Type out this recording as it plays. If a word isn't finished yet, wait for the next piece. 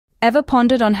Ever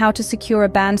pondered on how to secure a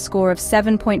band score of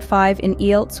 7.5 in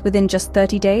IELTS within just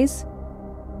 30 days?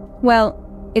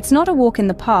 Well, it's not a walk in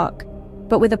the park,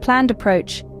 but with a planned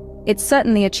approach, it's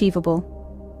certainly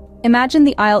achievable. Imagine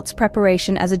the IELTS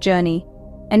preparation as a journey,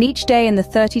 and each day in the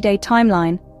 30-day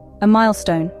timeline, a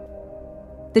milestone.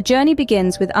 The journey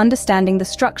begins with understanding the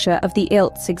structure of the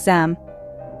IELTS exam.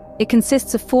 It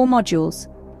consists of 4 modules: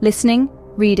 listening,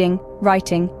 reading,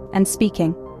 writing, and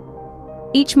speaking.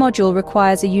 Each module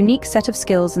requires a unique set of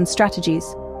skills and strategies.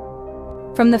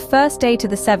 From the first day to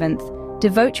the 7th,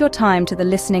 devote your time to the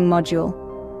listening module.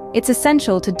 It's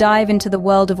essential to dive into the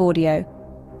world of audio.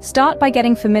 Start by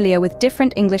getting familiar with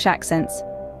different English accents: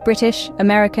 British,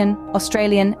 American,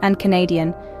 Australian, and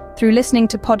Canadian, through listening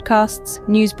to podcasts,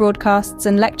 news broadcasts,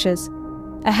 and lectures.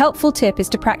 A helpful tip is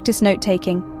to practice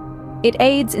note-taking. It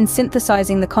aids in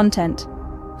synthesizing the content.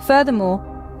 Furthermore,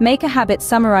 make a habit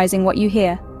summarizing what you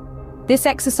hear. This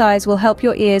exercise will help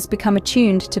your ears become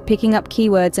attuned to picking up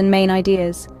keywords and main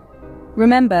ideas.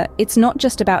 Remember, it's not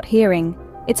just about hearing,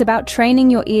 it's about training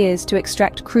your ears to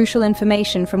extract crucial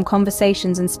information from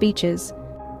conversations and speeches.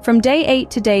 From day 8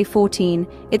 to day 14,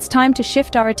 it's time to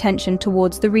shift our attention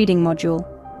towards the reading module.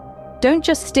 Don't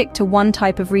just stick to one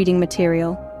type of reading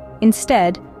material.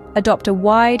 Instead, adopt a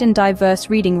wide and diverse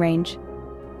reading range.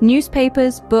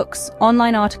 Newspapers, books,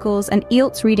 online articles, and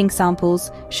IELTS reading samples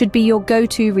should be your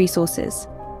go-to resources.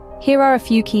 Here are a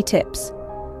few key tips.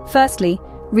 Firstly,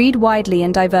 read widely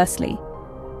and diversely.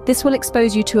 This will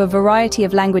expose you to a variety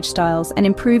of language styles and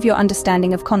improve your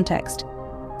understanding of context.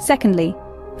 Secondly,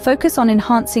 focus on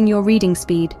enhancing your reading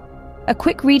speed. A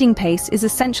quick reading pace is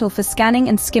essential for scanning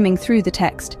and skimming through the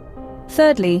text.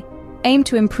 Thirdly, aim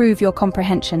to improve your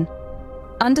comprehension.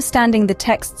 Understanding the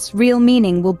text's real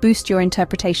meaning will boost your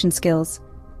interpretation skills.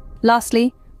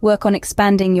 Lastly, work on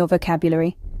expanding your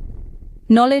vocabulary.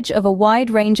 Knowledge of a wide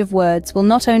range of words will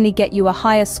not only get you a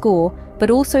higher score,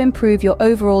 but also improve your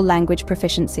overall language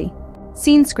proficiency.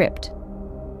 Scene script.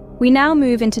 We now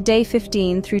move into day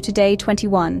 15 through to day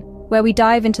 21, where we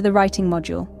dive into the writing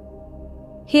module.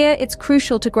 Here, it's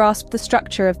crucial to grasp the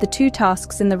structure of the 2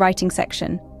 tasks in the writing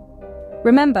section.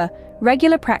 Remember,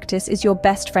 regular practice is your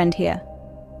best friend here.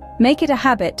 Make it a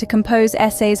habit to compose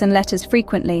essays and letters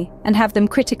frequently and have them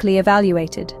critically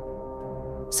evaluated.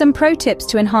 Some pro tips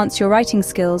to enhance your writing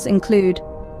skills include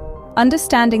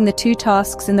understanding the 2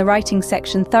 tasks in the writing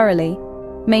section thoroughly,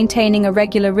 maintaining a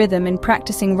regular rhythm in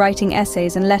practicing writing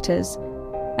essays and letters,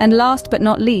 and last but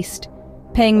not least,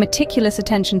 paying meticulous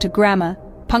attention to grammar,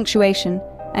 punctuation,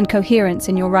 and coherence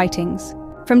in your writings.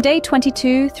 From day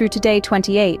 22 through to day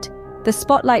 28, the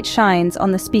spotlight shines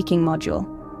on the speaking module.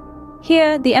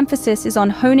 Here, the emphasis is on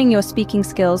honing your speaking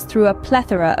skills through a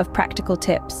plethora of practical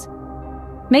tips.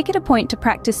 Make it a point to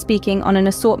practice speaking on an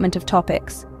assortment of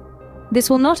topics. This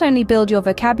will not only build your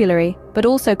vocabulary, but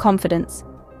also confidence.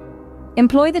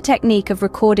 Employ the technique of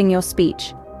recording your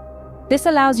speech. This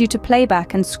allows you to play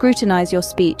back and scrutinize your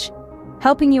speech,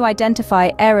 helping you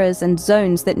identify errors and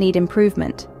zones that need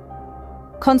improvement.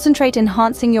 Concentrate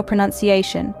enhancing your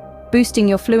pronunciation, boosting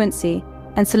your fluency,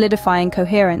 and solidifying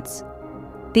coherence.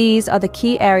 These are the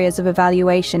key areas of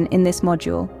evaluation in this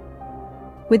module.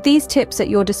 With these tips at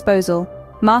your disposal,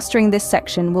 mastering this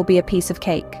section will be a piece of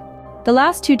cake. The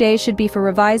last 2 days should be for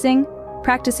revising,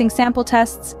 practicing sample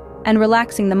tests, and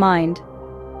relaxing the mind.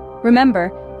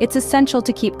 Remember, it's essential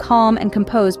to keep calm and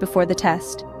composed before the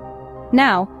test.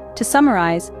 Now, to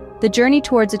summarize, the journey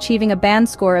towards achieving a band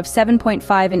score of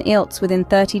 7.5 in IELTS within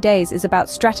 30 days is about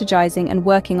strategizing and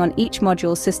working on each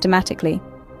module systematically.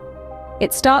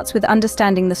 It starts with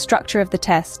understanding the structure of the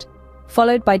test,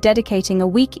 followed by dedicating a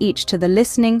week each to the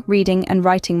listening, reading, and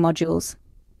writing modules.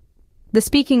 The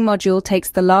speaking module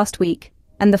takes the last week,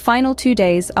 and the final 2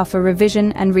 days are for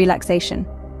revision and relaxation.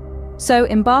 So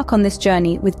embark on this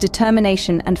journey with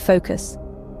determination and focus.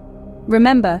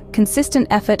 Remember, consistent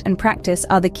effort and practice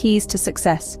are the keys to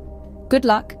success. Good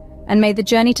luck, and may the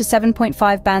journey to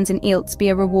 7.5 bands in IELTS be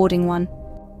a rewarding one.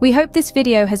 We hope this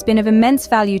video has been of immense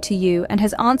value to you and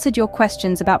has answered your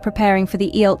questions about preparing for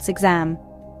the IELTS exam.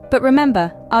 But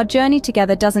remember, our journey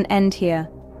together doesn't end here.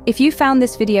 If you found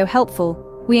this video helpful,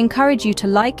 we encourage you to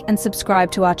like and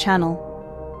subscribe to our channel.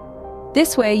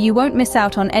 This way you won't miss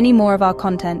out on any more of our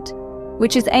content,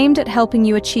 which is aimed at helping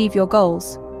you achieve your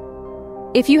goals.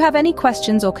 If you have any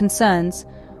questions or concerns,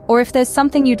 or if there's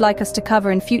something you'd like us to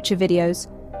cover in future videos,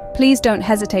 please don't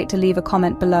hesitate to leave a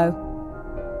comment below.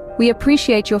 We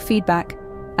appreciate your feedback,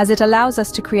 as it allows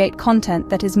us to create content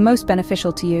that is most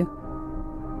beneficial to you.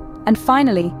 And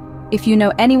finally, if you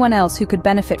know anyone else who could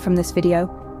benefit from this video,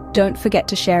 don't forget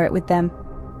to share it with them.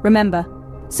 Remember,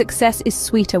 success is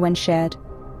sweeter when shared.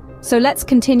 So let's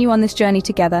continue on this journey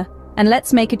together, and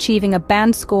let's make achieving a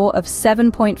band score of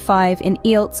 7.5 in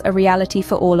IELTS a reality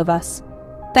for all of us.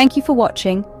 Thank you for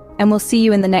watching, and we'll see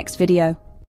you in the next video.